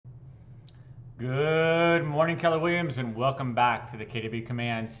Good morning, Keller Williams, and welcome back to the KW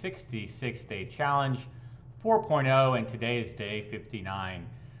Command 66-Day Challenge 4.0, and today is day 59.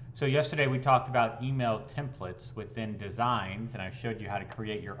 So yesterday we talked about email templates within designs, and I showed you how to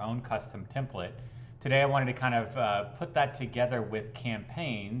create your own custom template. Today I wanted to kind of put that together with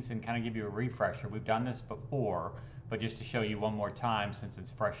campaigns and kind of give you a refresher. We've done this before, but just to show you one more time since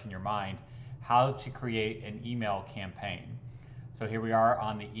it's fresh in your mind, how to create an email campaign. So here we are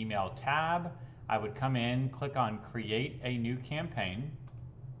on the email tab. I would come in, click on create a new campaign,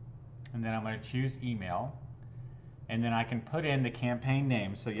 and then I'm going to choose email, and then I can put in the campaign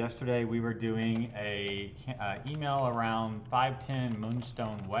name. So yesterday we were doing a email around 510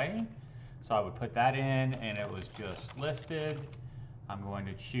 Moonstone Way. So I would put that in, and it was just listed. I'm going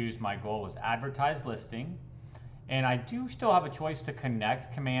to choose, my goal was advertise listing. And I do still have a choice to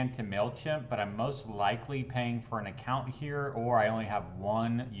connect command to MailChimp, but I'm most likely paying for an account here, or I only have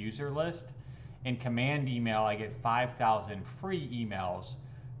one user list. In command email, I get 5,000 free emails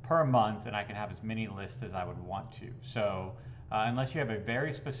per month, and I can have as many lists as I would want to. So unless you have a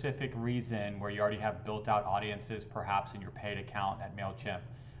very specific reason where you already have built out audiences, perhaps in your paid account at MailChimp,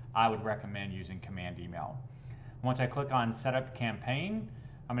 I would recommend using command email. Once I click on setup campaign,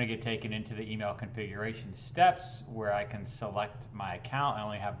 I'm going to get taken into the email configuration steps where I can select my account. I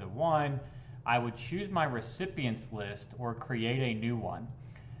only have the one. I would choose my recipients list or create a new one.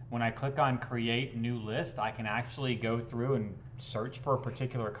 When I click on create new list, I can actually go through and search for a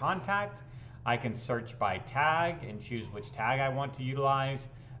particular contact. I can search by tag and choose which tag I want to utilize.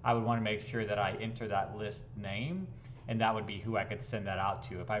 I would want to make sure that I enter that list name, and that would be who I could send that out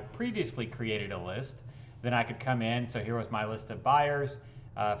to. If I previously created a list, then I could come in. So here was my list of buyers.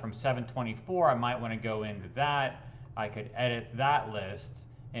 From 724, I might want to go into that. I could edit that list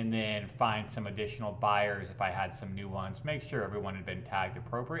and then find some additional buyers if I had some new ones, make sure everyone had been tagged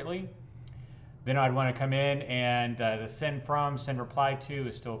appropriately. Then I'd want to come in and the send from, send reply to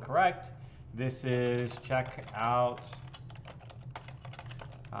is still correct. This is check out,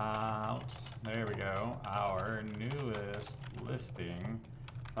 there we go, our newest listing,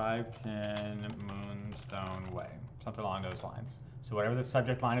 510 Moonstone Way, something along those lines. So whatever the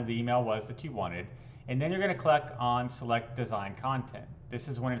subject line of the email was that you wanted, and then you're going to click on select design content. This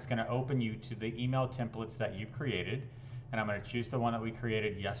is when it's going to open you to the email templates that you created, and I'm going to choose the one that we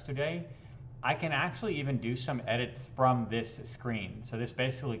created yesterday. I can actually even do some edits from this screen. So this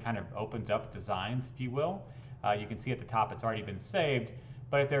basically kind of opens up designs, if you will. You can see at the top it's already been saved,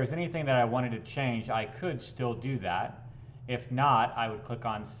 but if there was anything that I wanted to change, I could still do that. If not, I would click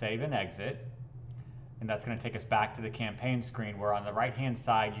on save and exit. And that's going to take us back to the campaign screen, where on the right hand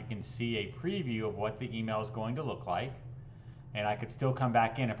side you can see a preview of what the email is going to look like. And I could still come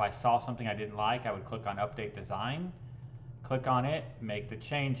back in. If I saw something I didn't like, I would click on update design, click on it, make the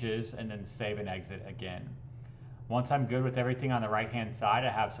changes, and then save and exit again. Once I'm good with everything on the right hand side,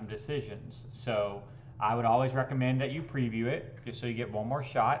 I have some decisions. So I would always recommend that you preview it just so you get one more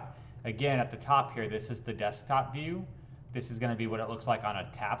shot. Again, at the top here, this is the desktop view. This is going to be what it looks like on a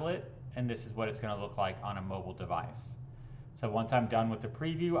tablet, and this is what it's going to look like on a mobile device. So once I'm done with the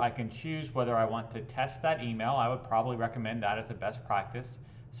preview, I can choose whether I want to test that email. I would probably recommend that as a best practice.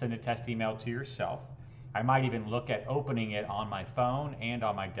 Send a test email to yourself. I might even look at opening it on my phone and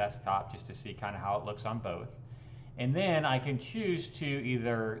on my desktop just to see kind of how it looks on both. And then I can choose to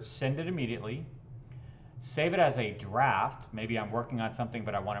either send it immediately, save it as a draft. Maybe I'm working on something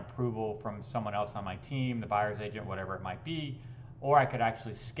but I want approval from someone else on my team, the buyer's agent, whatever it might be, or I could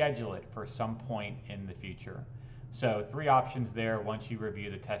actually schedule it for some point in the future. So 3 options there once you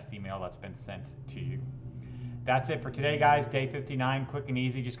review the test email that's been sent to you. That's it for today, guys. Day 59, quick and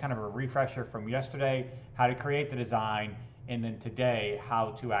easy, just kind of a refresher from yesterday, how to create the design, and then today, how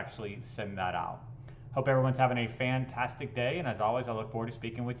to actually send that out. Hope everyone's having a fantastic day, and as always, I look forward to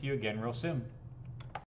speaking with you again real soon.